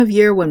Of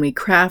year when we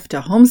craft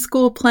a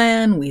homeschool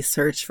plan, we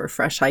search for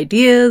fresh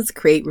ideas,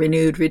 create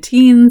renewed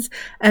routines,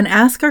 and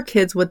ask our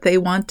kids what they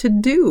want to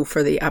do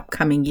for the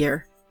upcoming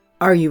year.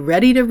 Are you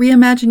ready to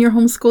reimagine your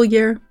homeschool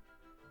year?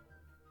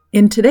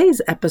 In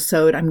today's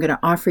episode, I'm going to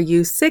offer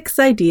you 6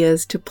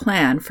 ideas to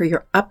plan for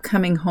your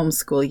upcoming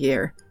homeschool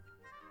year,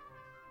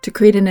 to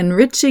create an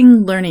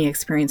enriching learning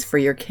experience for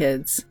your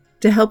kids,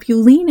 to help you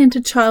lean into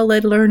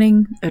child-led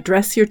learning,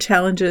 address your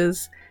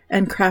challenges,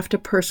 and craft a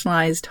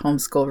personalized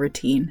homeschool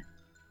routine.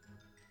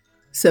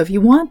 So if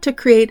you want to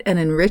create an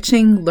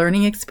enriching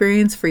learning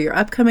experience for your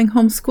upcoming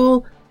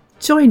homeschool,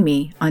 join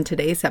me on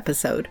today's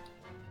episode.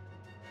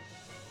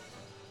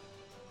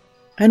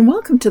 And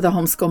welcome to the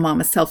Homeschool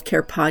Mama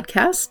Self-Care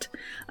Podcast.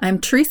 I'm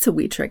Teresa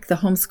Wietrich, the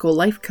Homeschool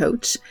Life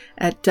Coach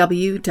at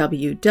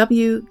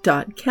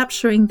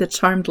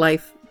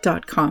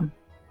www.capturingthecharmedlife.com.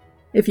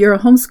 If you're a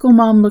homeschool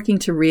mom looking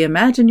to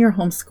reimagine your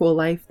homeschool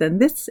life, then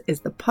this is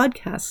the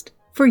podcast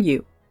for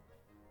you.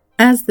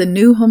 As the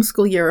new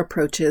homeschool year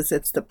approaches,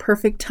 it's the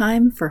perfect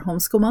time for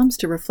homeschool moms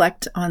to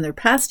reflect on their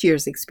past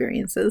year's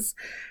experiences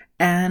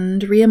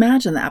and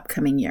reimagine the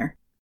upcoming year.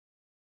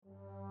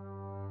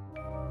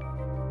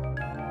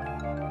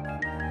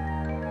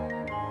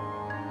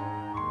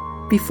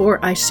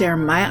 Before I share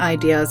my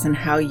ideas on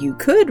how you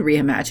could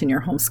reimagine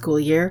your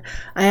homeschool year,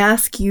 I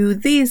ask you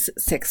these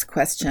 6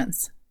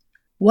 questions.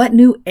 What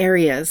new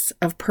areas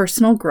of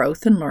personal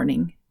growth and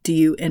learning do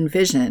you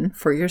envision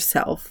for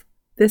yourself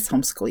this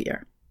homeschool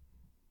year?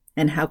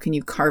 And how can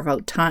you carve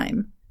out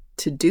time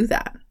to do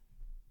that?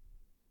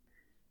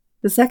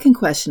 The second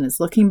question is,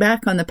 looking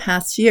back on the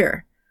past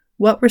year,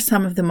 what were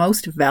some of the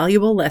most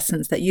valuable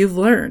lessons that you've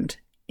learned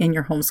in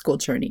your homeschool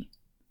journey?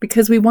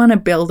 Because we want to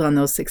build on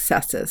those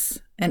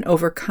successes and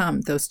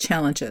overcome those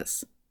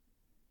challenges.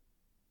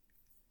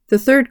 The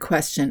third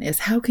question is,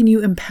 how can you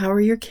empower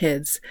your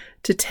kids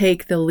to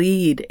take the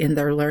lead in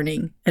their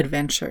learning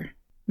adventure?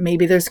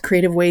 Maybe there's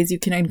creative ways you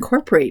can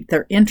incorporate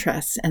their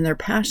interests and their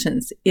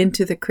passions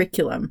into the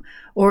curriculum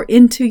or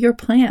into your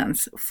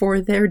plans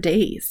for their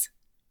days.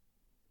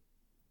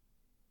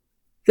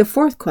 The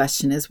fourth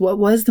question is, what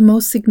was the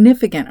most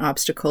significant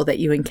obstacle that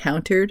you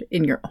encountered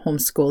in your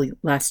homeschool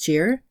last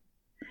year?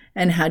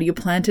 And how do you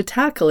plan to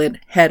tackle it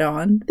head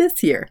on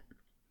this year?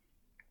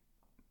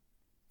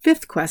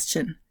 Fifth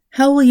question,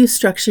 how will you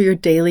structure your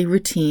daily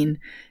routine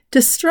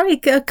to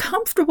strike a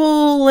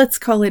comfortable, let's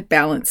call it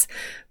balance,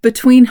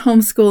 between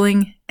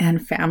homeschooling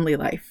and family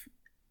life?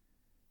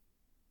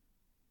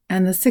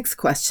 And the sixth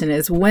question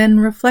is, when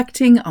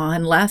reflecting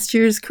on last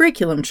year's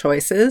curriculum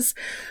choices,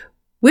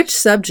 which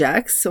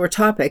subjects or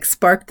topics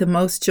sparked the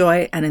most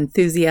joy and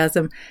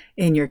enthusiasm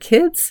in your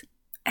kids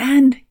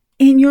and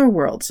in your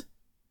world?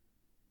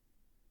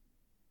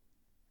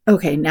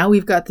 Okay, now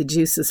we've got the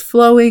juices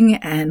flowing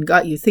and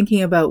got you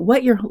thinking about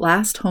what your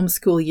last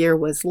homeschool year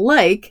was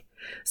like.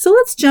 So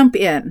let's jump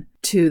in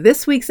to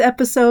this week's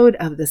episode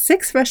of the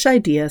 6 fresh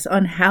ideas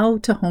on how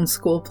to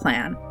homeschool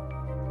plan.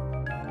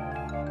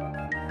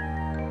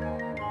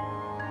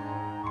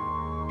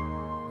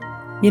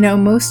 You know,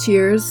 most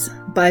years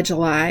by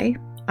July,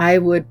 I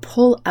would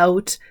pull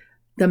out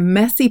the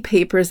messy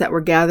papers that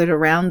were gathered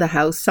around the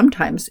house,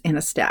 sometimes in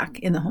a stack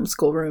in the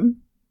homeschool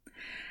room.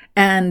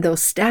 And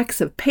those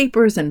stacks of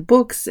papers and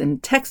books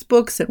and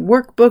textbooks and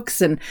workbooks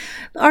and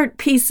art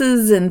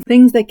pieces and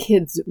things that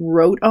kids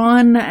wrote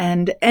on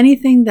and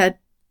anything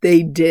that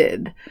they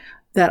did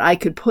that I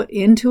could put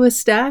into a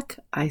stack,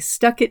 I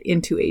stuck it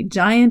into a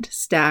giant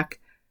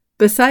stack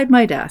beside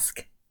my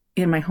desk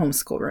in my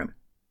homeschool room.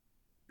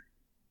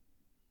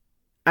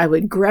 I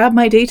would grab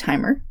my day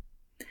timer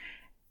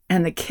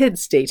and the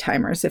kids' day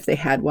timers if they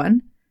had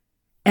one,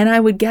 and I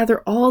would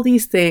gather all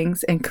these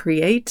things and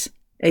create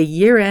a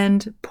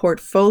year-end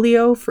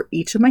portfolio for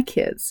each of my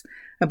kids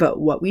about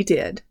what we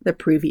did the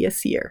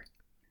previous year.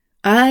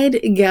 I'd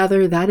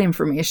gather that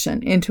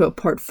information into a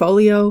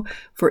portfolio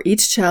for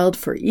each child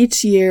for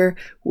each year,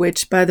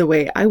 which, by the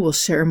way, I will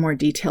share more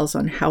details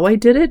on how I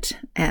did it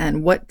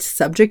and what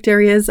subject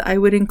areas I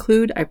would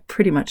include. I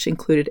pretty much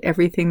included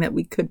everything that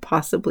we could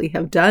possibly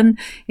have done,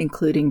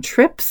 including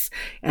trips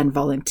and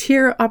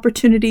volunteer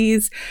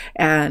opportunities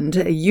and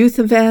youth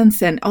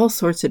events and all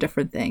sorts of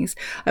different things.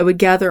 I would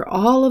gather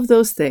all of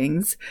those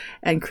things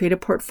and create a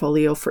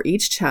portfolio for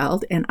each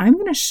child, and I'm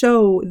going to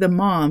show the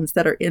moms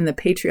that are in the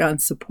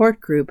Patreon support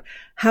group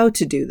how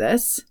to do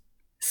this.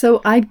 So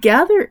I'd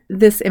gather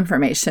this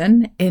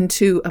information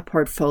into a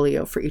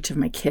portfolio for each of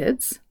my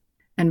kids.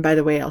 And by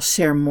the way, I'll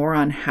share more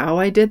on how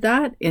I did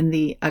that in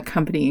the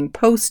accompanying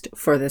post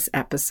for this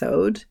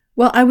episode.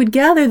 Well, I would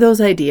gather those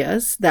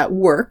ideas that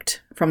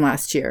worked from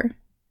last year,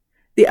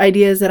 the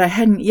ideas that I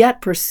hadn't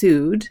yet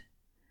pursued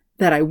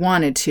that I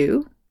wanted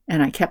to,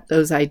 and I kept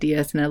those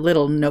ideas in a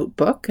little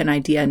notebook, an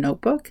idea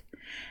notebook.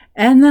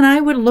 And then I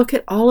would look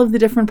at all of the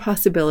different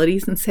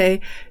possibilities and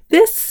say,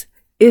 this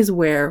is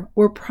where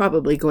we're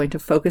probably going to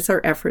focus our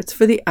efforts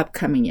for the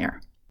upcoming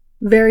year.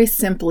 Very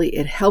simply,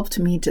 it helped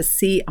me to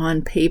see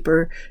on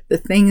paper the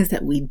things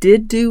that we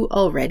did do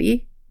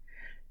already,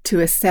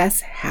 to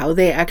assess how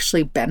they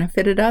actually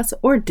benefited us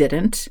or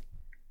didn't,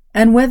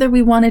 and whether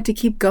we wanted to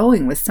keep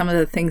going with some of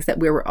the things that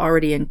we were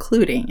already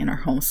including in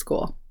our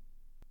homeschool.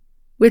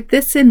 With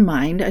this in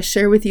mind, I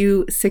share with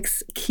you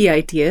 6 key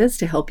ideas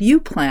to help you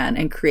plan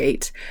and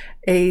create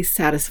a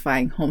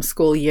satisfying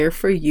homeschool year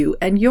for you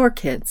and your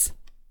kids.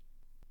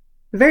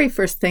 The very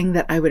first thing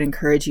that I would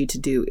encourage you to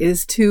do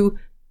is to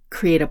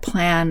create a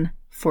plan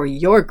for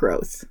your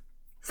growth,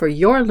 for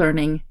your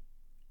learning,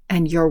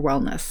 and your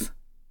wellness.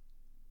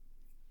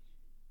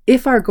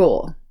 If our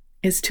goal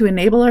is to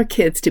enable our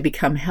kids to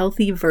become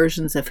healthy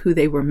versions of who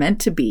they were meant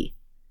to be,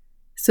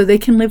 so they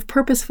can live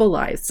purposeful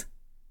lives,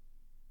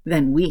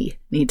 then we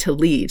need to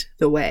lead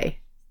the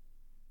way.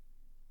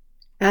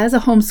 As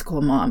a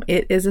homeschool mom,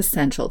 it is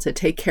essential to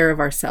take care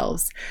of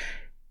ourselves.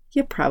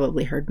 You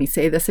probably heard me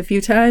say this a few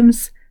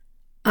times.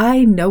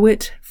 I know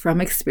it from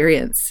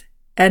experience.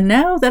 And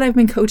now that I've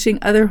been coaching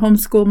other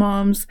homeschool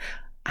moms,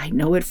 I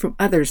know it from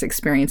others'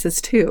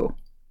 experiences too.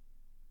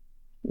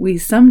 We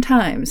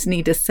sometimes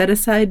need to set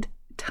aside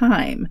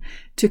time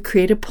to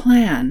create a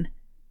plan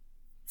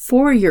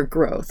for your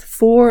growth,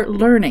 for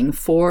learning,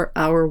 for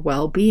our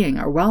well-being,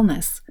 our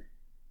wellness.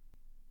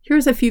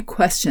 Here's a few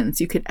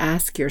questions you could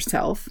ask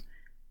yourself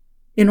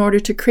in order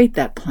to create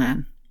that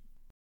plan.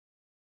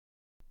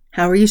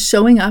 How are you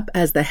showing up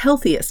as the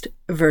healthiest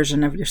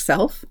version of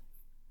yourself?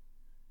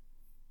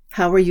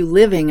 How are you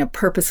living a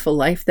purposeful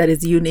life that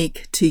is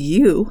unique to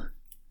you?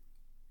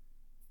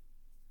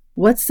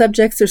 What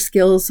subjects or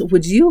skills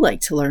would you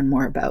like to learn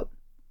more about?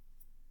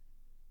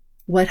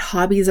 What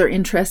hobbies or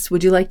interests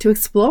would you like to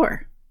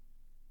explore?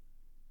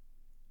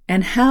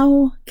 And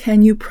how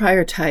can you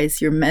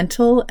prioritize your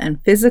mental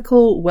and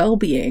physical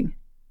well-being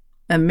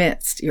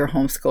amidst your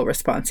homeschool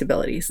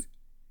responsibilities?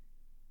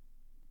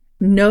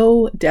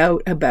 No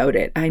doubt about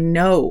it, I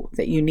know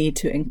that you need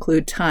to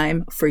include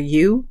time for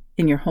you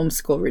in your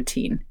homeschool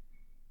routine.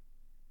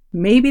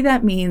 Maybe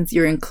that means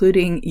you're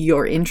including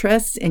your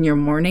interests in your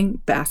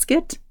morning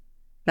basket,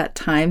 that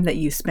time that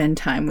you spend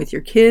time with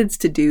your kids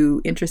to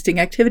do interesting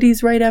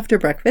activities right after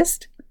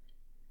breakfast.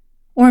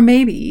 Or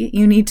maybe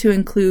you need to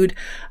include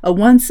a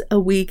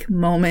once-a-week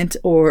moment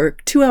or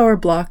 2-hour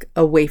block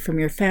away from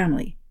your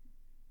family.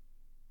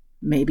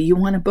 Maybe you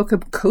want to book a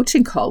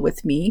coaching call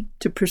with me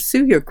to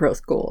pursue your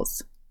growth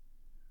goals.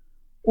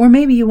 Or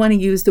maybe you want to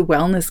use the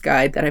wellness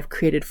guide that I've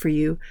created for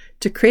you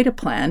to create a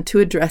plan to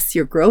address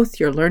your growth,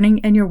 your learning,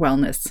 and your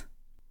wellness.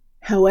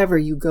 However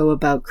you go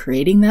about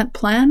creating that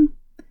plan,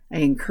 I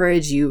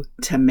encourage you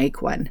to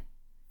make one.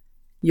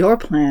 Your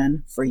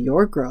plan for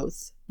your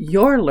growth,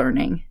 your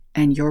learning,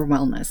 and your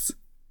wellness.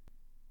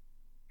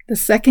 The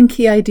second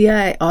key idea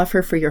I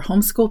offer for your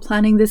homeschool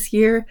planning this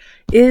year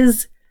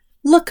is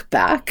look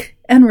back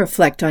and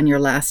reflect on your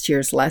last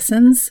year's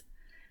lessons.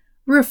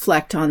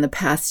 Reflect on the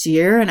past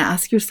year and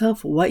ask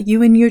yourself what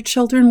you and your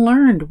children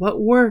learned,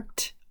 what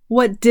worked,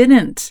 what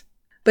didn't.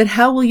 But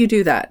how will you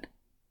do that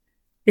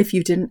if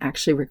you didn't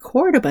actually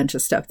record a bunch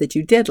of stuff that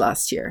you did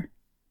last year?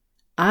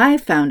 I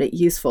found it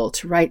useful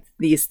to write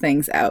these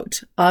things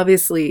out,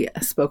 obviously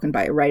spoken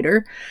by a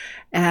writer,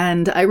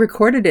 and I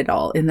recorded it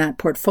all in that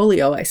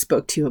portfolio I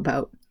spoke to you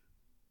about.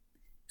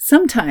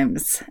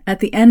 Sometimes, at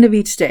the end of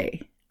each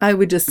day, I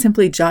would just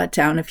simply jot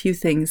down a few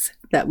things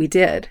that we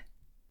did.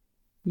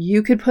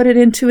 You could put it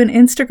into an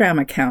Instagram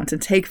account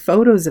and take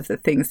photos of the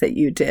things that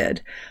you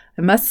did.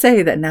 I must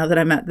say that now that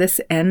I'm at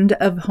this end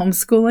of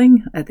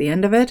homeschooling, at the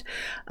end of it,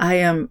 I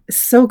am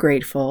so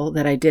grateful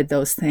that I did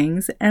those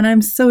things, and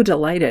I'm so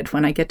delighted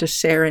when I get to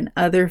share in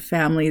other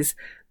families'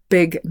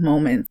 big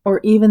moments,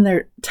 or even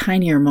their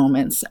tinier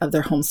moments of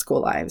their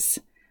homeschool lives.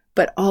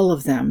 But all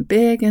of them,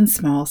 big and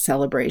small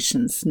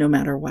celebrations, no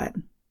matter what.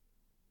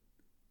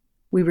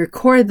 We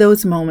record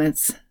those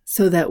moments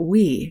so that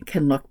we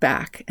can look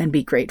back and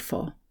be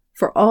grateful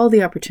for all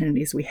the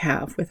opportunities we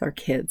have with our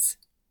kids.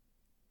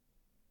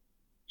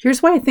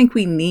 Here's why I think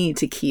we need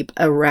to keep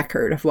a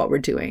record of what we're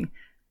doing.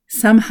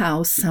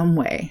 Somehow, some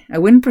way. I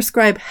wouldn't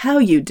prescribe how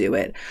you do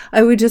it.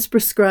 I would just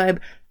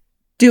prescribe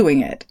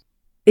doing it.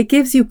 It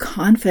gives you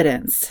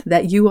confidence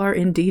that you are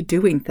indeed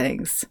doing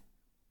things.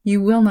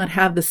 You will not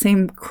have the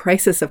same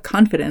crisis of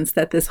confidence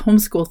that this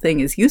homeschool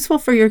thing is useful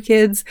for your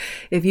kids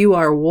if you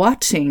are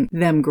watching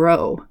them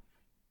grow.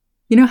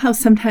 You know how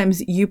sometimes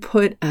you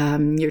put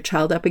your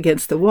child up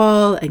against the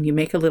wall and you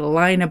make a little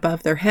line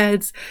above their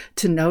heads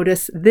to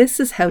notice this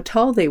is how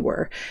tall they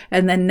were.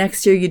 And then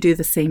next year you do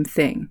the same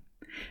thing.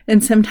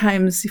 And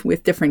sometimes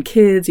with different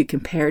kids, you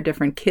compare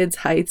different kids'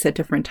 heights at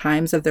different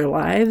times of their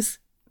lives.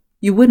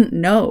 You wouldn't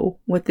know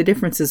what the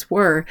differences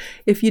were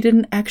if you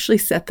didn't actually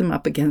set them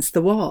up against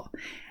the wall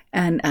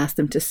and ask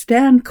them to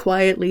stand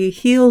quietly,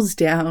 heels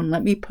down.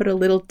 Let me put a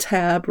little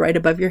tab right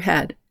above your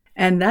head.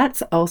 And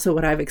that's also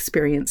what I've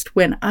experienced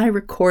when I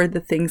record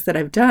the things that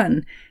I've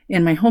done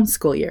in my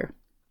homeschool year.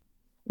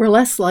 We're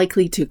less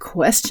likely to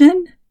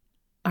question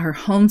our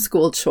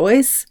homeschool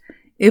choice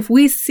if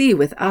we see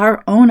with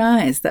our own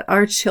eyes that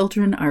our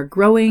children are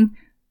growing,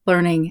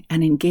 learning,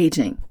 and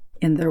engaging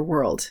in their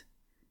world.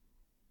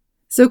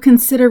 So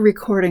consider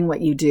recording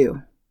what you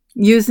do.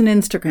 Use an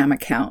Instagram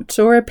account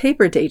or a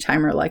paper day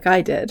timer like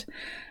I did.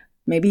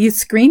 Maybe you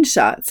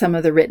screenshot some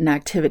of the written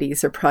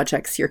activities or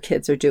projects your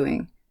kids are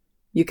doing.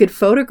 You could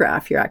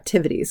photograph your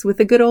activities with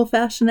a good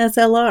old-fashioned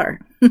SLR.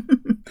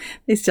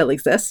 They still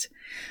exist.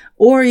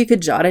 Or you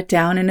could jot it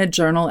down in a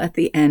journal at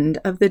the end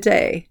of the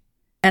day.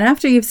 And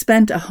after you've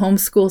spent a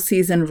homeschool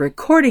season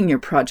recording your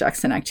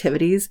projects and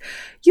activities,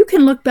 you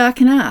can look back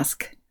and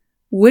ask,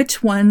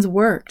 which ones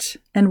worked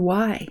and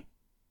why?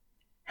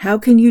 How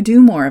can you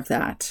do more of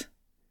that?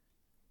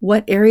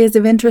 What areas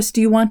of interest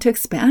do you want to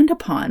expand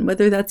upon,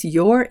 whether that's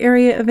your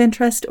area of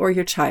interest or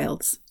your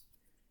child's?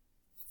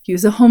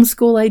 Use a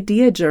homeschool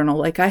idea journal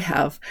like I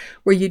have,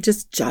 where you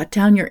just jot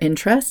down your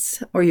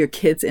interests or your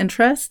kids'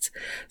 interests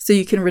so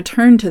you can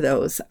return to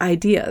those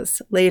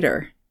ideas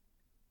later.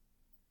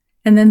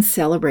 And then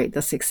celebrate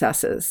the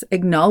successes.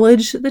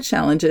 Acknowledge the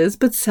challenges,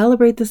 but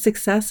celebrate the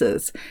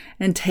successes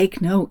and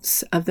take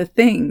notes of the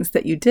things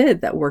that you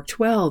did that worked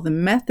well, the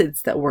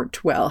methods that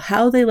worked well,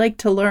 how they liked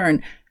to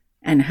learn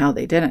and how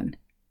they didn't,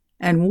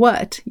 and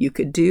what you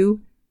could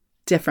do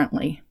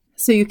differently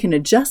so you can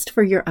adjust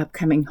for your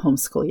upcoming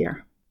homeschool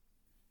year.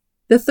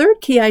 The third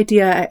key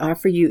idea I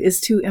offer you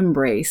is to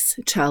embrace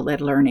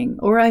child-led learning,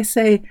 or I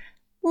say,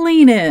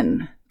 lean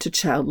in to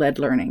child-led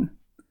learning.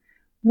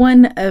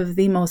 One of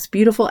the most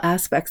beautiful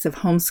aspects of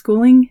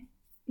homeschooling,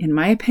 in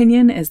my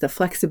opinion, is the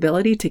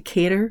flexibility to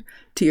cater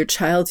to your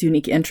child's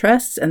unique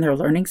interests and their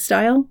learning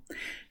style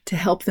to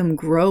help them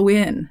grow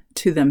in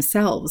to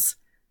themselves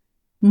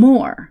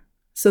more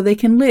so they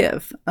can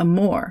live a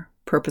more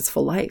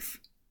purposeful life.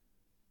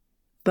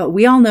 But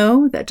we all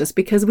know that just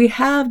because we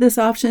have this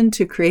option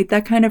to create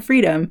that kind of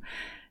freedom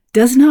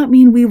does not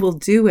mean we will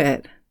do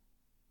it.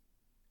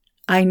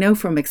 I know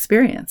from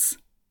experience.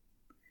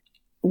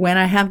 When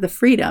I have the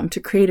freedom to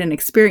create an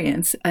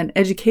experience, an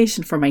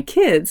education for my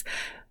kids,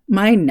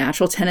 my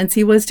natural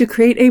tendency was to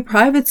create a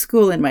private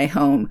school in my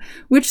home,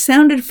 which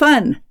sounded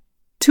fun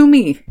to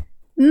me,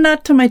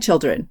 not to my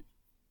children.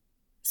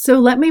 So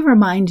let me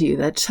remind you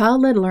that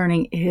child-led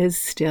learning is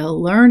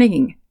still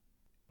learning.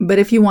 But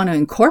if you want to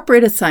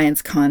incorporate a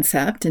science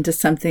concept into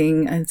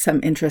something and some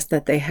interest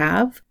that they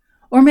have,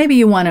 or maybe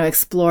you want to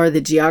explore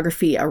the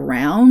geography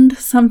around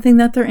something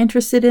that they're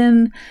interested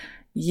in,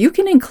 you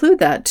can include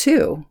that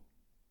too.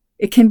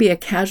 It can be a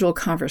casual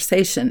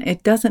conversation.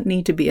 It doesn't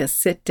need to be a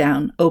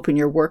sit-down, open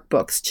your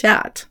workbooks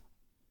chat.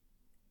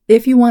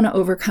 If you want to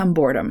overcome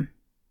boredom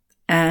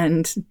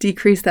and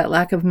decrease that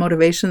lack of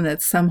motivation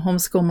that some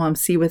homeschool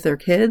moms see with their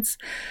kids,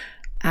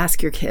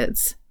 ask your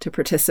kids to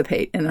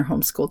participate in their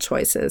homeschool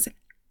choices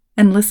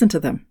and listen to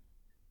them.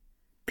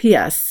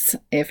 P.S.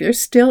 If you're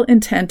still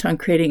intent on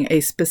creating a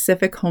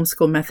specific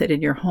homeschool method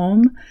in your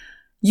home,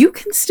 you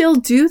can still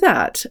do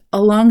that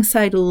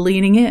alongside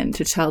leaning in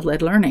to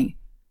child-led learning.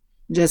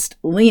 Just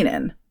lean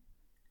in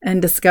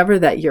and discover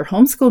that your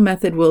homeschool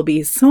method will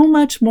be so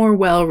much more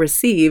well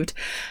received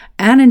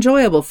and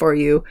enjoyable for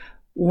you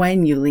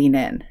when you lean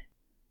in.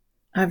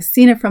 I've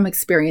seen it from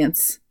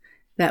experience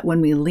that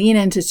when we lean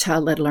into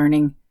child-led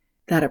learning,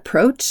 that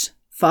approach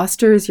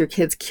fosters your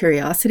kids'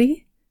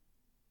 curiosity,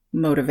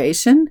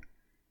 motivation,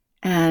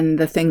 and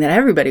the thing that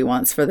everybody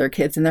wants for their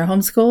kids in their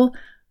homeschool,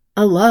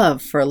 a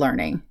love for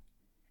learning.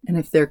 And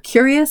if they're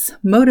curious,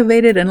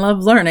 motivated, and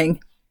love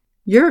learning,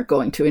 you're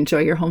going to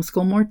enjoy your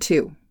homeschool more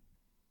too.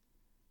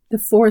 The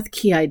fourth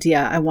key idea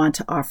I want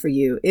to offer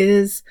you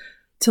is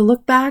to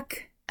look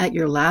back at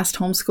your last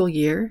homeschool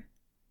year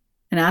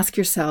and ask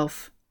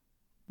yourself,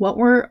 what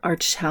were our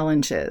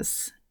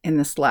challenges in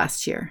this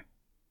last year?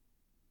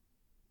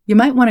 You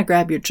might want to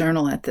grab your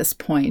journal at this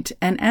point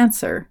and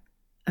answer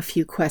a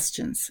few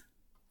questions.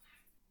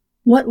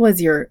 What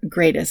was your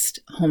greatest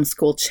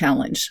homeschool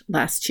challenge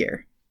last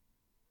year?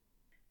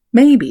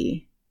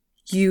 Maybe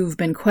you've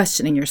been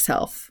questioning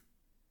yourself,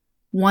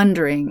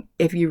 wondering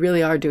if you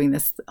really are doing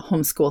this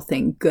homeschool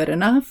thing good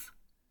enough.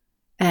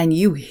 And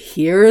you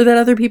hear that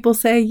other people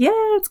say, yeah,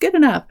 it's good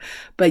enough.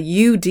 But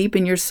you, deep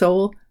in your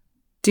soul,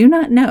 do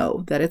not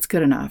know that it's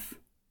good enough.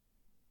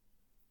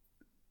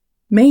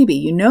 Maybe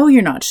you know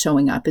you're not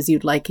showing up as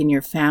you'd like in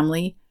your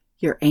family.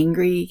 You're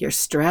angry, you're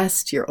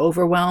stressed, you're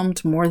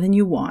overwhelmed more than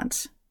you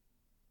want.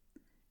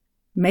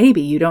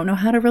 Maybe you don't know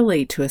how to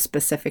relate to a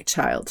specific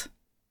child.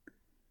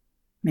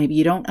 Maybe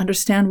you don't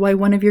understand why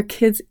one of your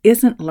kids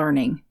isn't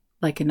learning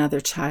like another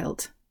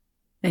child,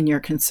 and you're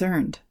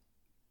concerned.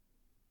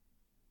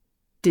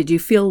 Did you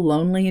feel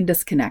lonely and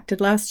disconnected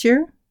last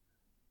year?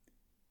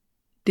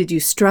 Did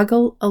you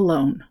struggle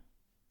alone?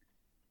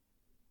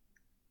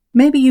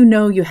 Maybe you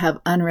know you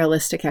have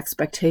unrealistic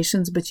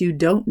expectations, but you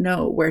don't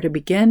know where to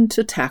begin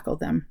to tackle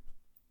them.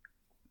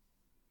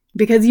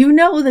 Because you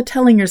know that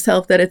telling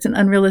yourself that it's an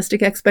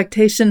unrealistic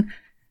expectation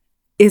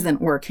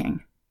isn't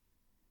working.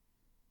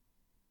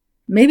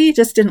 Maybe you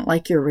just didn't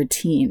like your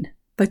routine,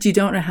 but you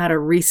don't know how to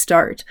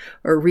restart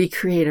or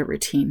recreate a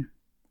routine.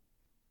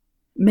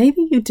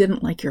 Maybe you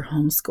didn't like your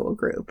homeschool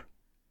group.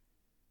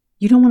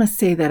 You don't want to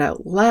say that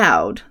out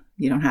loud.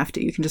 You don't have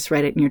to. You can just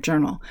write it in your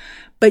journal.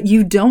 But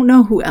you don't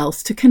know who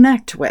else to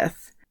connect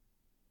with.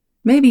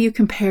 Maybe you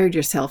compared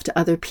yourself to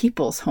other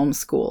people's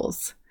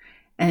homeschools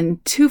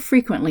and too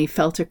frequently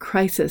felt a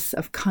crisis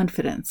of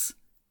confidence.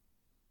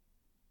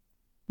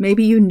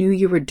 Maybe you knew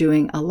you were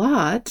doing a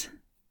lot,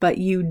 but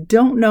you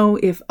don't know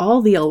if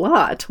all the a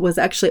lot was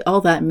actually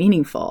all that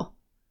meaningful.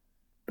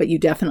 But you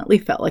definitely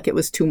felt like it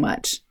was too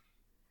much.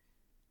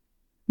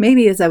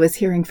 Maybe as I was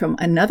hearing from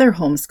another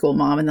homeschool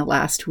mom in the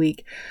last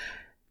week,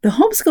 the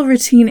homeschool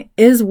routine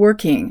is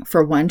working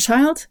for one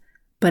child,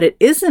 but it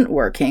isn't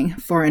working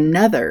for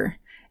another,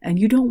 and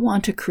you don't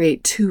want to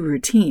create two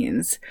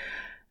routines.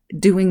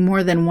 Doing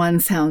more than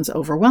one sounds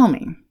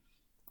overwhelming.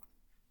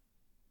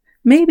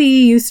 Maybe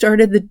you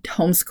started the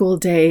homeschool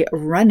day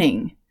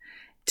running,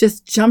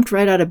 just jumped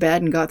right out of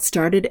bed and got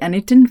started, and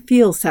it didn't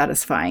feel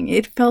satisfying.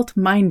 It felt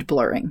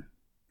mind-blurring.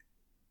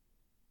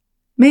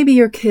 Maybe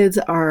your kids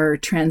are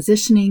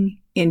transitioning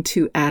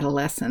into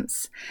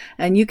adolescence,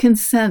 and you can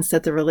sense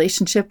that the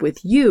relationship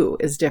with you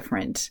is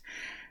different.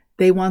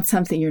 They want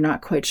something you're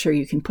not quite sure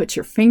you can put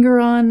your finger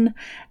on,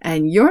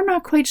 and you're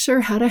not quite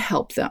sure how to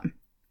help them.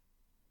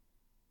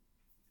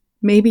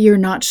 Maybe you're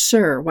not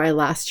sure why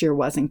last year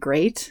wasn't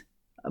great,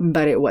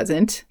 but it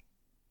wasn't.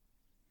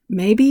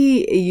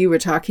 Maybe you were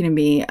talking to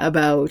me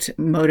about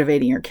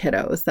motivating your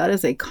kiddos. That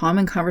is a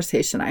common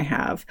conversation I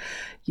have.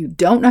 You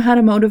don't know how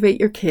to motivate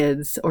your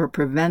kids or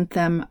prevent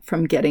them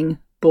from getting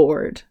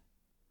bored.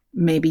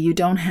 Maybe you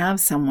don't have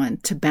someone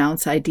to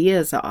bounce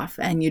ideas off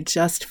and you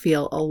just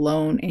feel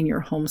alone in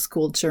your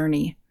homeschool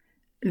journey.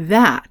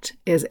 That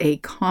is a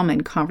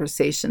common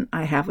conversation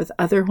I have with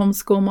other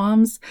homeschool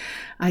moms.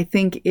 I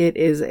think it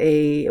is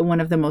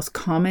one of the most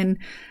common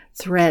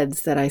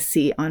threads that I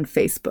see on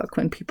Facebook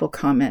when people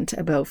comment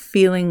about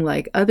feeling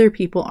like other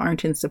people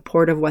aren't in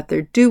support of what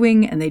they're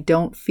doing and they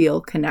don't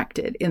feel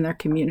connected in their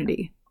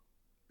community.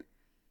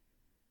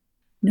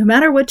 No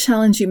matter what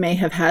challenge you may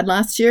have had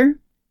last year,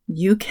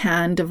 you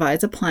can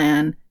devise a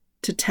plan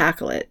to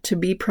tackle it, to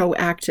be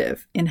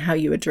proactive in how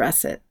you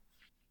address it.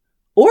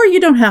 Or you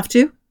don't have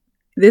to.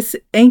 This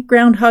ain't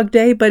Groundhog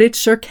Day, but it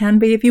sure can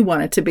be if you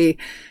want it to be.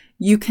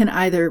 You can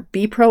either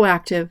be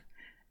proactive,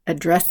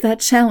 address that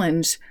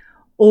challenge,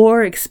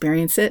 or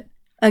experience it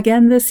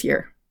again this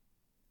year.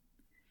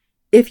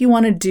 If you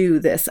want to do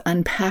this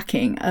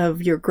unpacking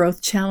of your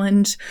growth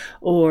challenge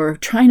or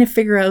trying to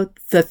figure out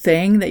the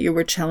thing that you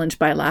were challenged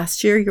by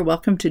last year, you're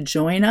welcome to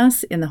join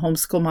us in the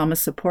Homeschool Mama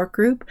Support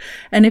Group.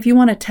 And if you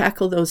want to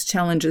tackle those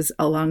challenges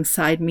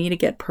alongside me to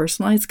get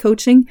personalized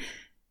coaching,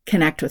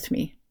 connect with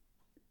me.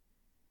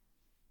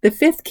 The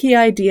fifth key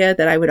idea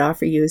that I would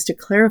offer you is to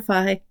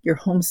clarify your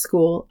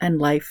homeschool and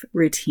life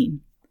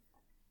routine.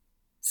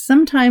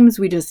 Sometimes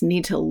we just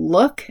need to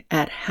look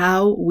at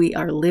how we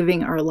are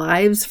living our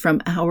lives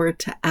from hour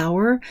to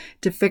hour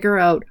to figure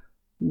out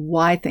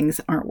why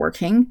things aren't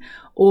working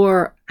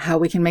or how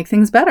we can make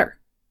things better.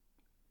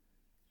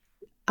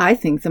 I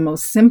think the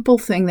most simple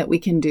thing that we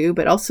can do,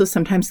 but also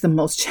sometimes the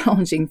most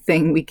challenging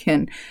thing we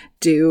can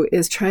do,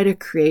 is try to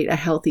create a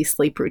healthy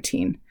sleep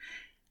routine.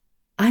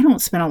 I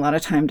don't spend a lot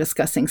of time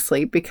discussing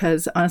sleep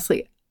because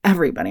honestly,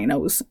 everybody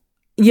knows.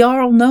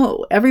 Y'all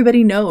know,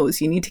 everybody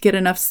knows you need to get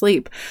enough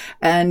sleep.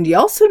 And you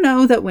also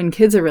know that when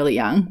kids are really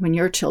young, when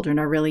your children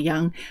are really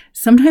young,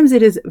 sometimes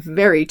it is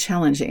very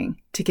challenging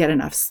to get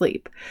enough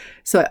sleep.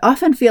 So I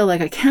often feel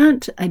like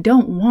I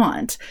don't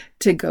want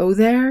to go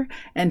there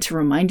and to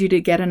remind you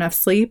to get enough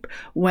sleep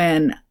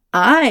when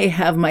I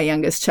have my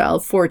youngest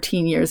child,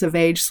 14 years of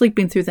age,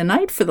 sleeping through the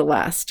night for the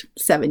last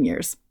 7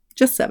 years.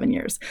 Just 7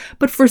 years,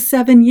 but for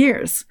 7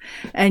 years.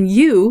 And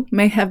you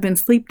may have been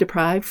sleep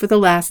deprived for the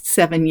last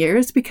 7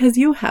 years because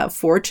you have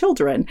 4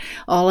 children,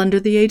 all under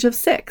the age of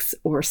 6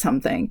 or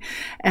something.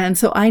 And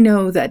so I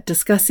know that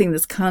discussing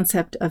this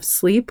concept of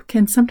sleep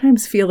can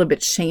sometimes feel a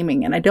bit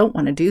shaming, and I don't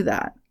want to do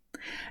that.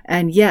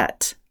 And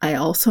yet, I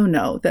also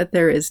know that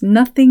there is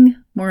nothing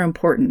more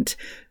important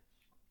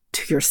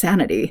to your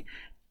sanity,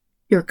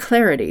 your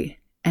clarity,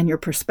 and your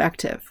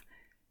perspective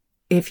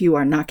if you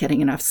are not getting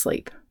enough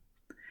sleep.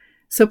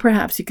 So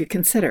perhaps you could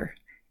consider,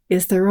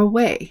 is there a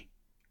way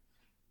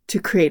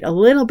to create a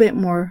little bit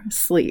more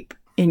sleep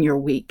in your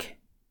week?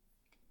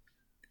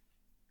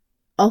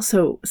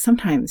 Also,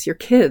 sometimes your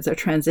kids are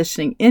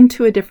transitioning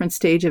into a different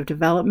stage of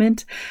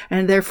development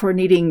and therefore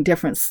needing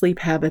different sleep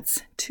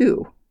habits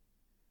too.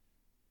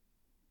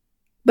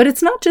 But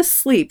it's not just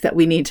sleep that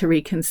we need to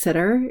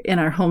reconsider in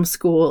our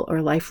homeschool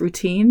or life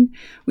routine.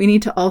 We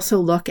need to also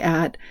look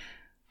at,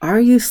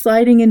 are you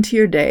sliding into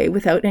your day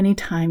without any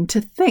time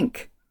to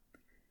think?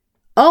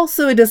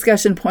 Also a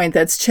discussion point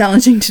that's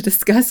challenging to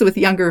discuss with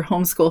younger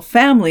homeschool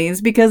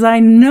families because I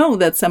know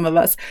that some of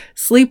us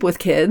sleep with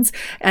kids,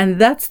 and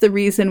that's the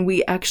reason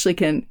we actually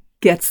can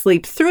get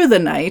sleep through the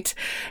night,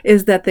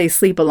 is that they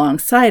sleep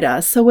alongside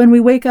us. So when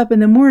we wake up in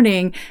the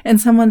morning and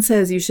someone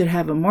says you should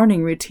have a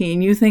morning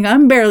routine, you think,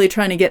 I'm barely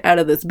trying to get out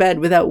of this bed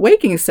without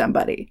waking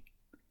somebody.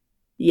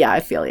 Yeah,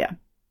 I feel ya.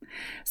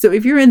 So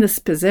if you're in this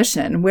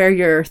position where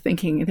you're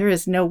thinking, there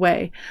is no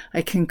way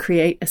I can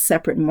create a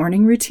separate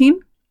morning routine,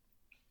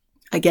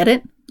 I get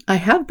it. I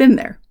have been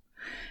there.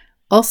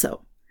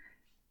 Also,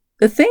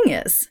 the thing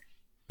is,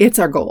 it's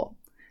our goal.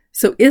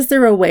 So is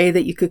there a way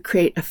that you could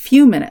create a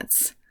few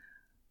minutes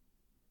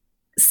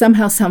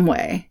somehow, some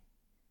way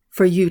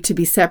for you to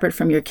be separate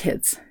from your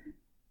kids?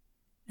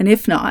 And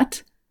if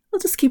not, I'll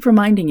just keep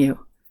reminding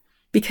you,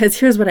 because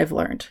here's what I've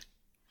learned.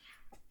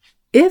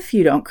 If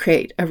you don't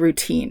create a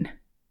routine,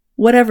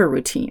 whatever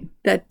routine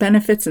that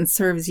benefits and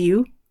serves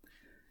you,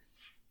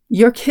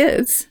 your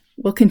kids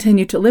will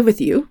continue to live with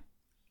you,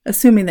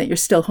 assuming that you're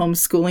still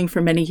homeschooling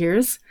for many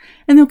years,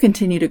 and they'll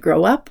continue to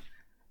grow up,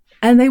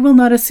 and they will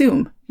not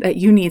assume that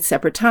you need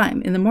separate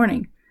time in the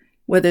morning,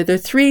 whether they're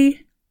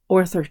 3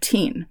 or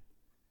 13.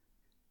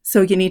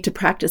 So you need to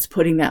practice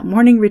putting that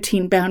morning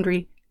routine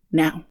boundary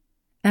now.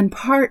 And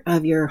part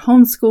of your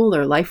homeschool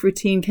or life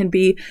routine can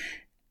be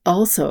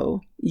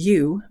also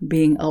you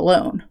being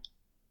alone.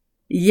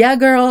 Yeah,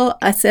 girl,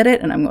 I said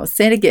it and I'm going to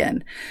say it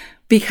again,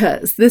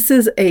 because this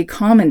is a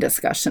common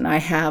discussion I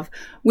have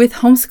with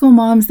homeschool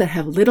moms that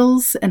have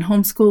littles and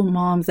homeschool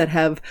moms that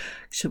have,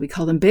 should we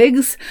call them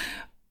bigs?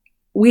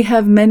 We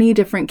have many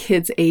different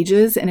kids'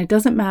 ages, and it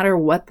doesn't matter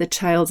what the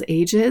child's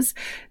age is.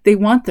 They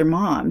want their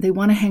mom. They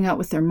want to hang out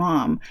with their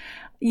mom.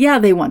 Yeah,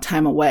 they want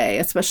time away,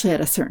 especially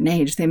at a certain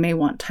age. They may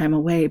want time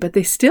away, but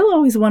they still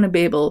always want to be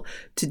able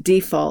to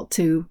default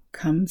to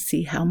come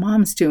see how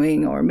mom's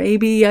doing, or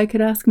maybe I could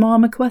ask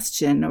mom a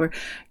question, or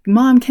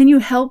mom, can you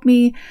help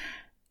me?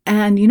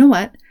 And you know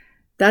what?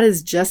 That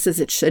is just as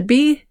it should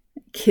be.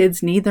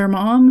 Kids need their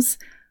moms.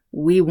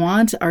 We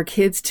want our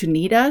kids to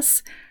need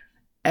us,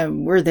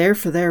 and we're there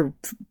for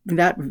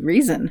that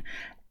reason.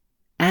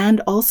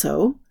 And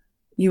also,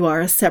 you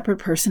are a separate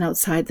person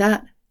outside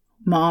that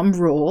mom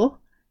role,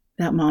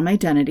 that mom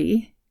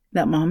identity,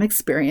 that mom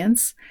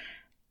experience.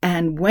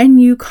 And when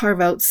you carve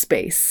out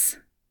space,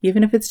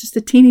 even if it's just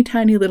a teeny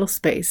tiny little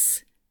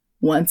space,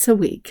 once a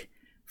week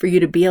for you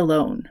to be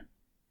alone,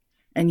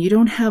 and you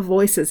don't have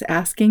voices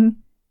asking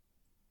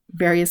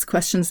various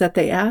questions that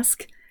they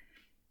ask,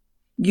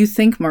 you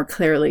think more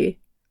clearly,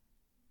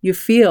 you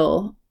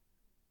feel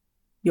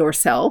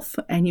yourself,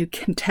 and you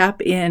can tap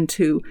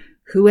into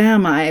who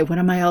am I? What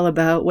am I all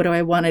about? What do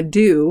I want to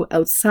do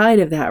outside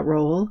of that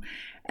role?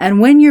 And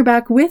when you're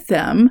back with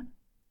them,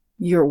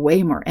 you're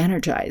way more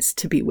energized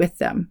to be with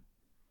them.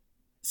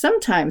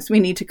 Sometimes we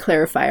need to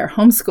clarify our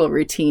homeschool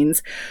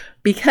routines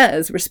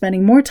because we're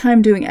spending more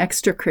time doing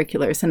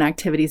extracurriculars and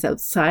activities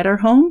outside our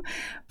home,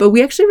 but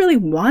we actually really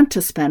want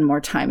to spend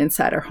more time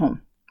inside our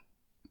home.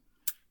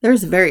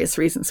 There's various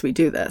reasons we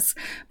do this,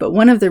 but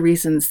one of the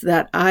reasons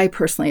that I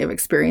personally have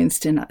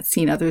experienced and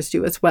seen others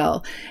do as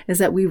well is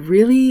that we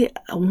really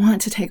want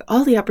to take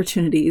all the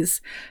opportunities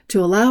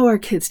to allow our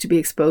kids to be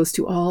exposed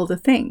to all the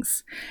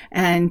things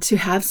and to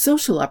have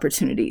social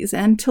opportunities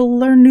and to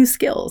learn new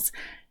skills.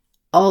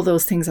 All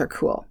those things are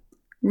cool,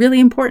 really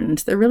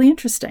important. They're really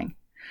interesting.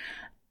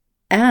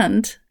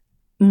 And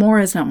more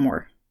is not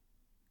more.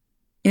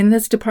 In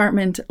this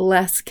department,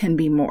 less can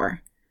be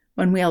more.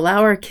 When we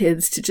allow our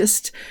kids to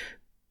just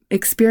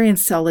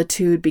experience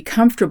solitude, be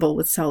comfortable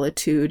with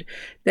solitude,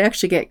 they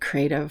actually get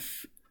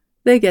creative.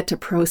 They get to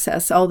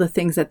process all the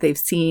things that they've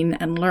seen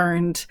and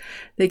learned.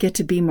 They get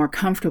to be more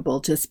comfortable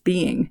just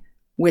being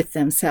with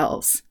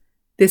themselves.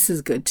 This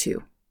is good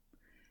too.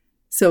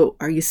 So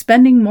are you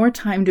spending more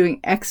time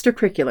doing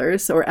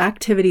extracurriculars or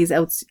activities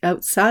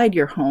outside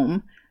your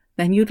home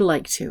than you'd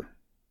like to?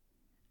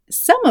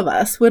 Some of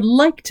us would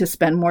like to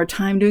spend more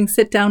time doing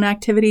sit-down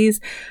activities,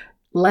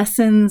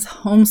 lessons,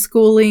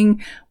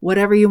 homeschooling,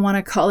 whatever you want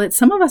to call it.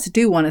 Some of us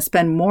do want to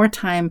spend more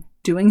time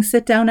doing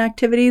sit-down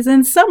activities,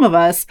 and some of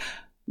us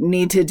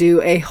need to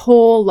do a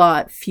whole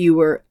lot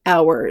fewer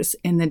hours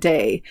in the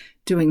day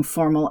doing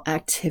formal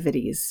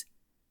activities.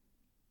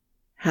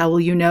 How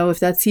will you know if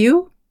that's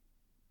you?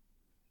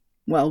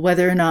 Well,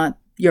 whether or not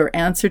your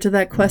answer to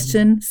that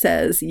question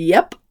says,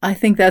 yep, I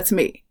think that's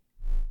me.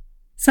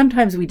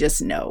 Sometimes we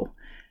just know.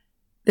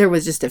 There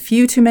was just a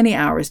few too many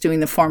hours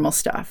doing the formal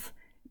stuff.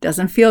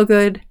 Doesn't feel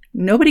good.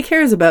 Nobody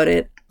cares about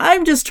it.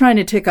 I'm just trying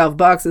to tick off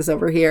boxes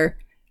over here.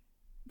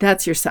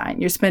 That's your sign.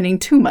 You're spending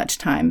too much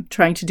time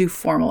trying to do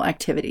formal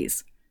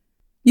activities.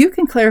 You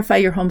can clarify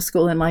your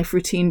homeschool and life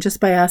routine just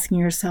by asking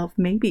yourself,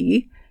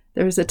 maybe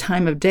there's a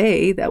time of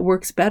day that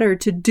works better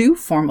to do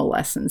formal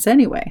lessons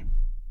anyway.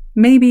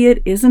 Maybe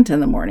it isn't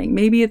in the morning.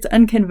 Maybe it's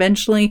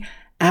unconventionally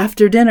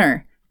after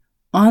dinner,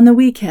 on the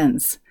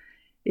weekends.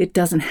 It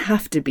doesn't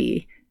have to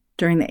be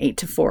during the 8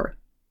 to 4.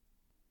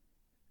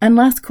 And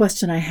last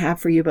question I have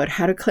for you about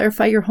how to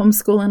clarify your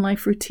homeschool and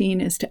life routine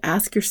is to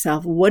ask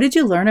yourself, what did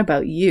you learn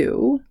about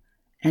you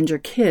and your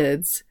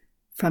kids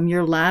from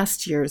your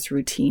last year's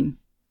routine?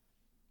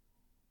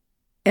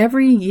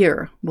 Every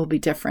year will be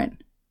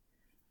different.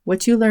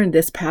 What you learned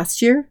this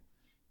past year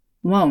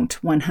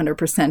won't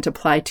 100%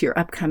 apply to your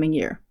upcoming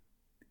year.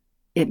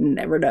 It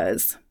never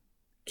does.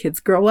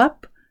 Kids grow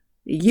up,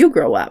 you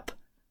grow up,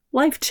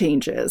 life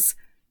changes.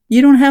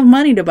 You don't have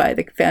money to buy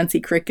the fancy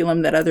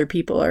curriculum that other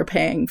people are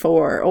paying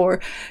for,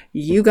 or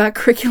you got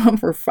curriculum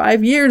for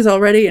 5 years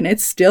already and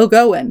it's still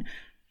going.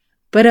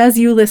 But as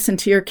you listen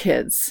to your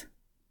kids,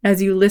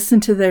 as you listen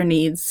to their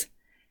needs,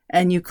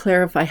 and you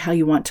clarify how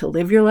you want to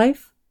live your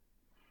life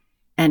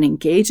and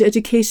engage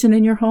education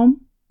in your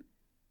home,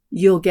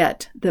 you'll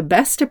get the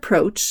best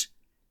approach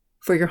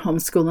for your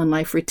homeschool and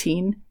life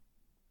routine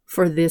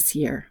for this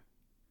year.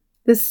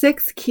 The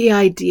sixth key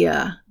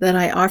idea that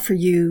I offer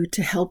you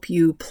to help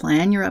you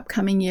plan your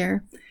upcoming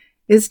year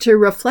is to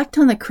reflect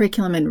on the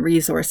curriculum and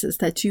resources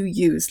that you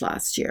used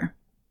last year.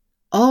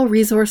 All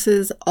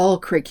resources, all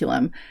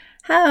curriculum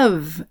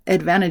have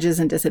advantages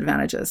and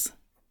disadvantages,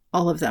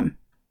 all of them.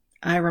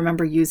 I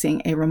remember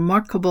using a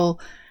remarkable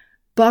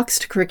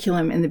boxed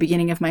curriculum in the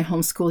beginning of my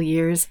homeschool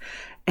years,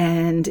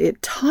 and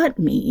it taught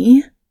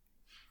me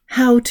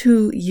how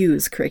to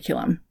use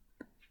curriculum.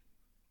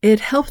 It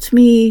helped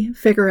me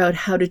figure out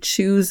how to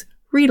choose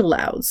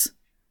read-alouds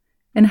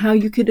and how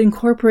you could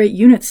incorporate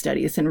unit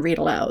studies in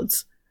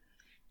read-alouds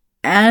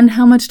and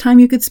how much time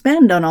you could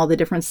spend on all the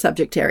different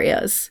subject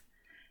areas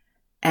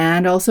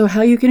and also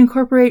how you could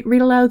incorporate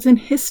read-alouds in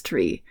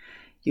history.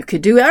 You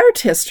could do art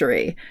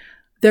history.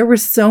 There were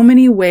so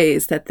many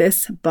ways that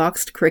this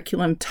boxed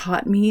curriculum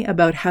taught me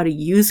about how to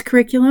use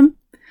curriculum,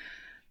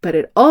 but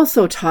it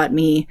also taught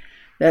me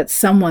that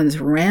someone's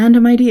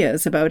random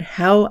ideas about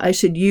how I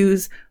should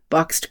use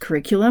boxed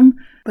curriculum,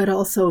 but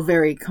also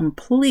very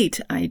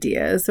complete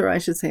ideas, or I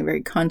should say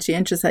very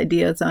conscientious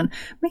ideas on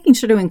making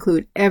sure to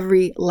include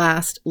every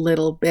last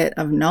little bit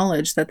of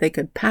knowledge that they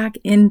could pack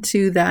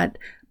into that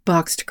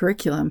boxed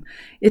curriculum.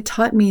 It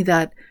taught me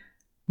that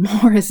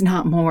more is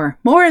not more.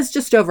 More is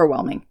just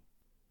overwhelming.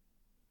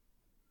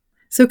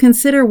 So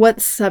consider what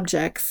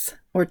subjects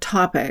or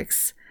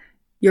topics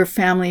your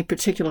family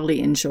particularly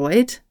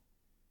enjoyed.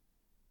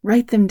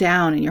 Write them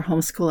down in your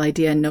homeschool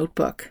idea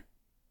notebook.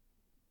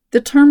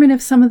 Determine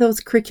if some of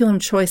those curriculum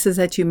choices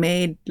that you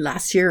made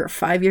last year or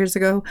 5 years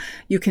ago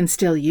you can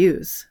still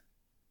use.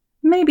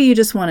 Maybe you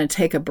just want to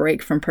take a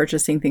break from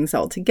purchasing things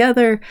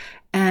altogether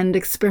and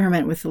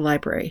experiment with the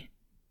library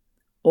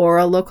or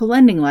a local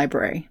lending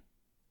library.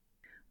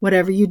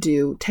 Whatever you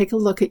do, take a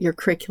look at your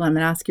curriculum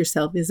and ask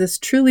yourself, is this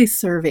truly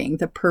serving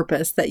the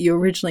purpose that you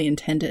originally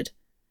intended?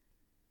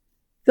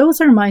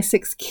 Those are my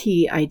 6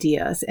 key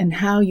ideas and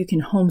how you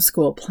can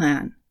homeschool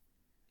plan.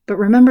 But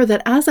remember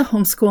that as a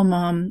homeschool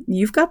mom,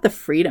 you've got the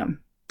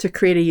freedom to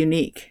create a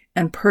unique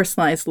and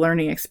personalized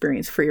learning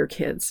experience for your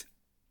kids.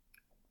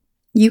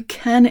 You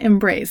can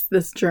embrace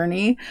this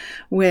journey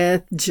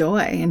with joy,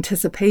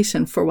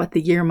 anticipation for what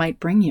the year might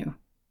bring you.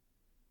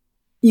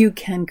 You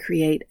can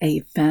create a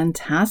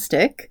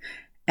fantastic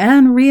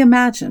and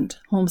reimagined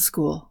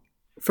homeschool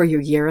for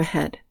your year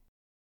ahead.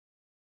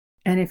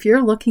 And if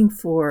you're looking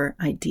for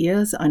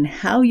ideas on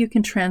how you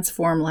can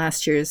transform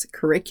last year's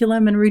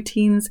curriculum and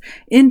routines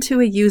into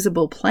a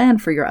usable plan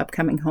for your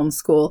upcoming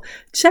homeschool,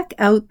 check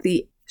out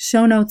the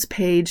show notes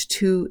page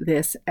to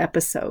this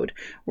episode,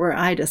 where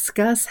I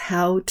discuss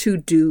how to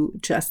do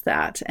just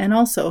that, and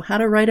also how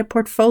to write a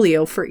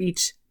portfolio for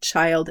each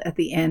child at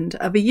the end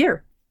of a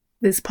year.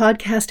 This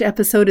podcast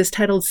episode is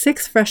titled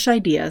 6 Fresh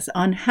Ideas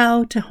on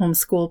How to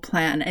Homeschool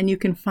Plan, and you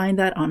can find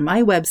that on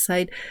my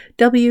website,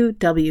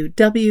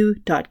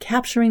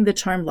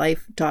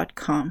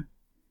 www.capturingthecharmedlife.com.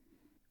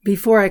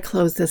 Before I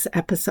close this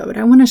episode,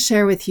 I want to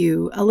share with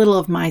you a little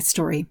of my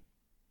story.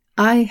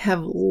 I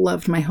have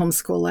loved my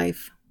homeschool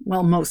life.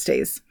 Well, most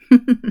days.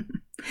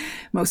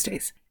 Most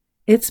days.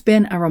 It's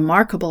been a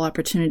remarkable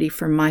opportunity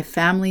for my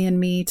family and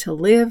me to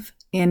live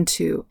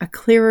into a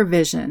clearer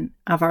vision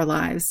of our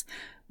lives,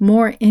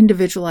 more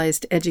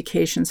individualized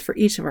educations for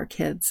each of our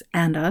kids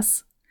and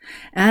us,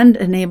 and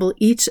enable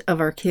each of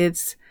our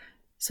kids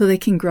so they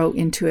can grow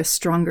into a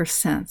stronger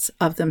sense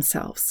of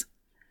themselves.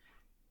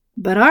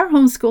 But our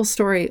homeschool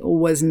story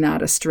was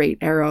not a straight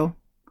arrow.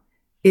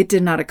 It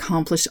did not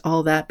accomplish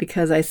all that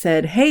because I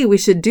said, hey, we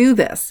should do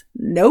this.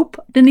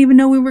 Nope, didn't even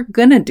know we were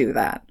going to do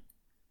that.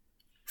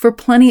 For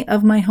plenty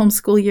of my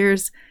homeschool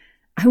years,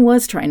 I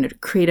was trying to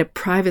create a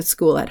private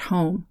school at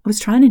home. I was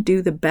trying to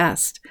do the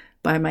best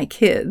by my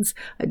kids.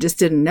 I just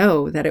didn't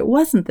know that it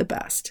wasn't the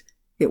best.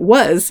 It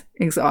was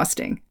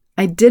exhausting.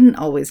 I didn't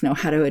always know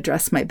how to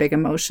address my big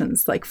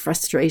emotions like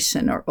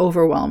frustration or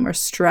overwhelm or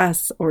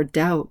stress or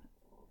doubt.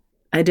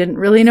 I didn't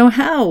really know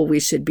how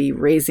we should be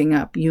raising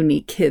up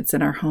unique kids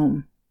in our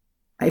home.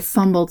 I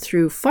fumbled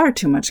through far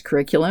too much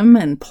curriculum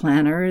and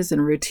planners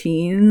and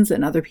routines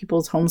and other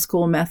people's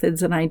homeschool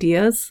methods and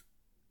ideas.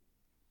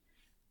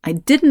 I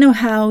didn't know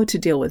how to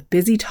deal with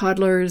busy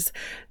toddlers,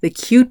 the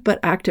cute but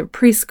active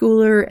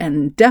preschooler,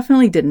 and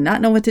definitely did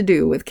not know what to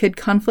do with kid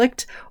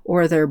conflict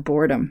or their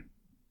boredom.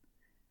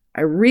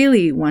 I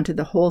really wanted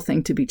the whole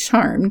thing to be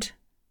charmed.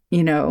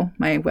 You know,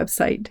 my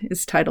website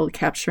is titled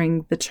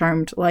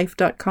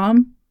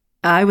capturingthecharmedlife.com.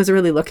 I was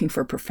really looking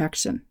for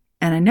perfection,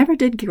 and I never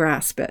did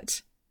grasp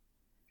it.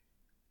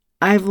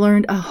 I've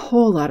learned a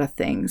whole lot of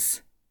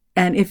things,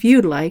 and if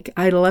you'd like,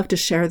 I'd love to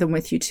share them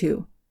with you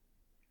too.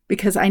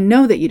 Because I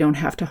know that you don't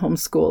have to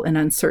homeschool in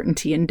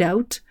uncertainty and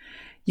doubt.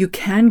 You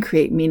can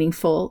create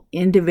meaningful,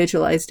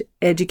 individualized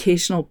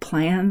educational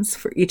plans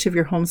for each of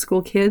your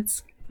homeschool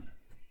kids.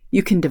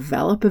 You can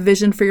develop a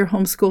vision for your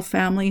homeschool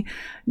family,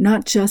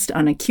 not just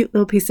on a cute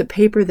little piece of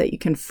paper that you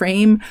can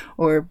frame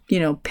or,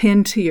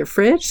 pin to your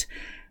fridge.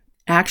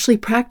 Actually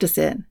practice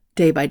it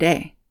day by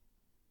day.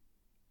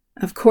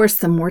 Of course,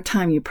 the more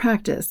time you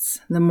practice,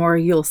 the more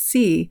you'll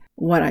see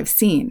what I've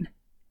seen,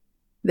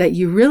 that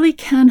you really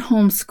can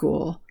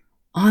homeschool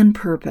on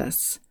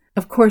purpose.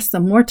 Of course,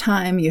 the more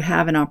time you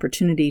have an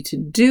opportunity to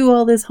do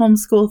all this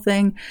homeschool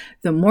thing,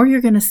 the more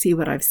you're going to see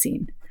what I've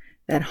seen,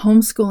 that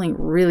homeschooling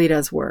really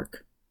does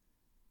work.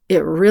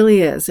 It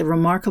really is a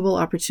remarkable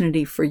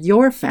opportunity for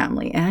your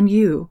family and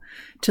you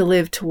to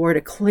live toward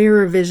a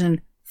clearer vision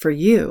for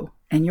you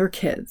and your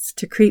kids,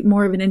 to create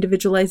more of an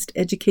individualized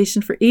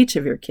education for each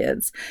of your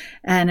kids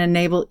and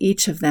enable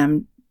each of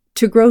them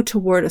to grow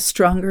toward a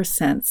stronger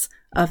sense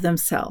of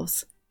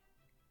themselves.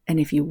 And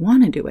if you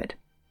want to do it,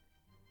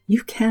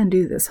 you can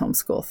do this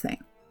homeschool thing.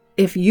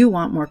 If you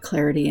want more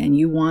clarity and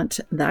you want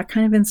that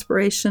kind of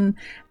inspiration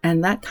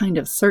and that kind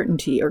of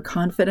certainty or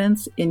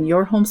confidence in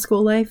your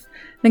homeschool life,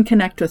 then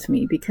connect with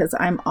me, because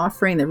I'm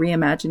offering the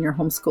Reimagine Your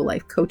Homeschool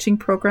Life coaching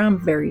program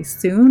very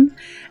soon,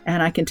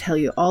 and I can tell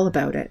you all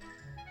about it,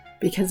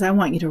 because I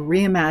want you to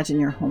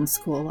reimagine your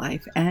homeschool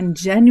life and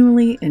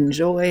genuinely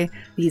enjoy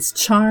these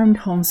charmed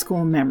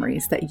homeschool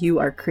memories that you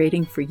are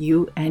creating for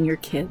you and your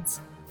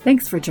kids.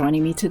 Thanks for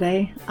joining me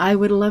today. I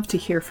would love to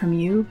hear from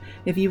you.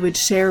 If you would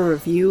share a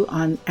review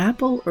on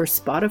Apple or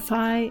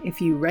Spotify,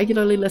 if you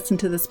regularly listen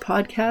to this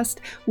podcast,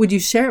 would you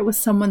share it with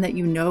someone that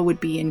you know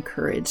would be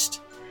encouraged?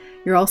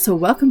 You're also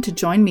welcome to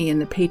join me in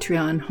the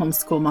Patreon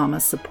Homeschool Mama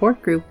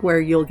support group, where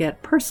you'll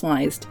get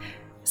personalized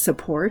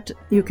support.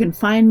 You can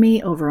find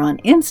me over on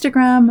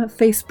Instagram,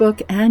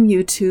 Facebook, and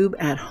YouTube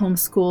at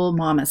Homeschool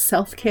Mama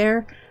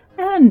Self-Care.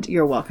 And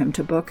you're welcome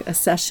to book a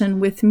session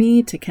with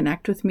me, to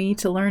connect with me,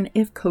 to learn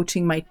if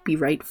coaching might be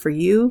right for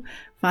you.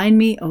 Find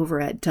me over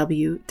at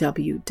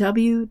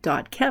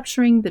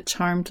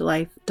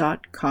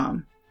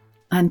www.capturingthecharmedlife.com.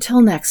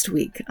 Until next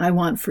week, I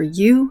want for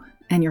you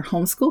and your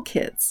homeschool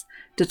kids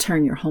to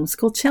turn your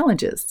homeschool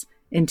challenges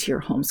into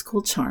your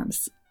homeschool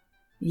charms.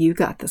 You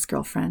got this,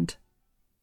 girlfriend.